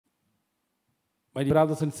My dear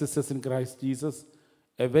brothers and sisters in Christ Jesus,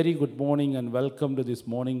 a very good morning and welcome to this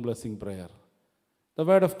morning blessing prayer. The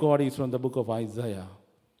word of God is from the book of Isaiah,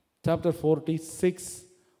 chapter 46,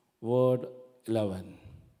 word 11.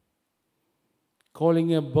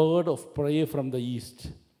 Calling a bird of prey from the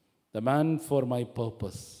east, the man for my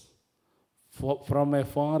purpose, from a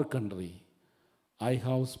far country, I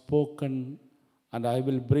have spoken and I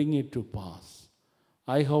will bring it to pass.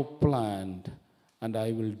 I have planned and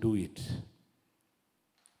I will do it.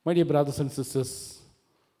 My dear brothers and sisters,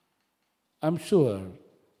 I'm sure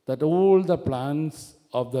that all the plans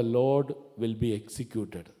of the Lord will be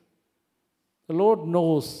executed. The Lord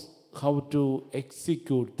knows how to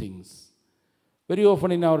execute things. Very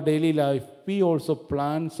often in our daily life, we also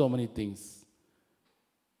plan so many things,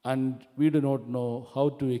 and we do not know how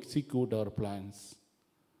to execute our plans.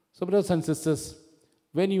 So, brothers and sisters,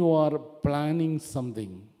 when you are planning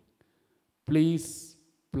something, please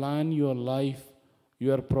plan your life,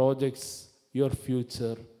 your projects, your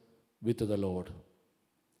future with the Lord.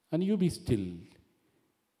 And you be still.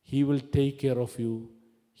 He will take care of you.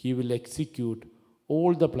 He will execute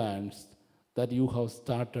all the plans that you have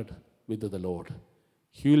started with the Lord.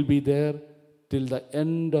 He will be there till the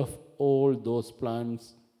end of all those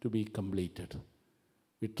plans to be completed.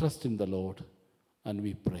 We trust in the Lord and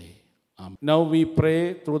we pray. Amen. Now we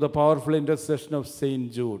pray through the powerful intercession of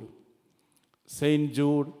St. Jude. St.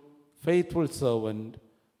 Jude, faithful servant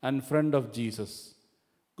and friend of Jesus,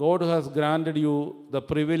 God has granted you the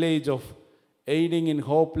privilege of aiding in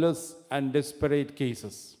hopeless and desperate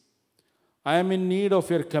cases. I am in need of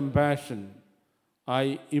your compassion.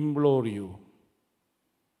 I implore you.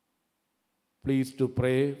 Please to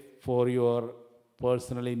pray for your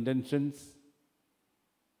personal intentions.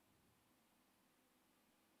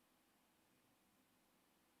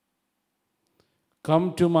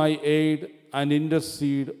 Come to my aid and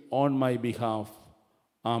intercede on my behalf.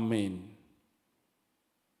 Amen.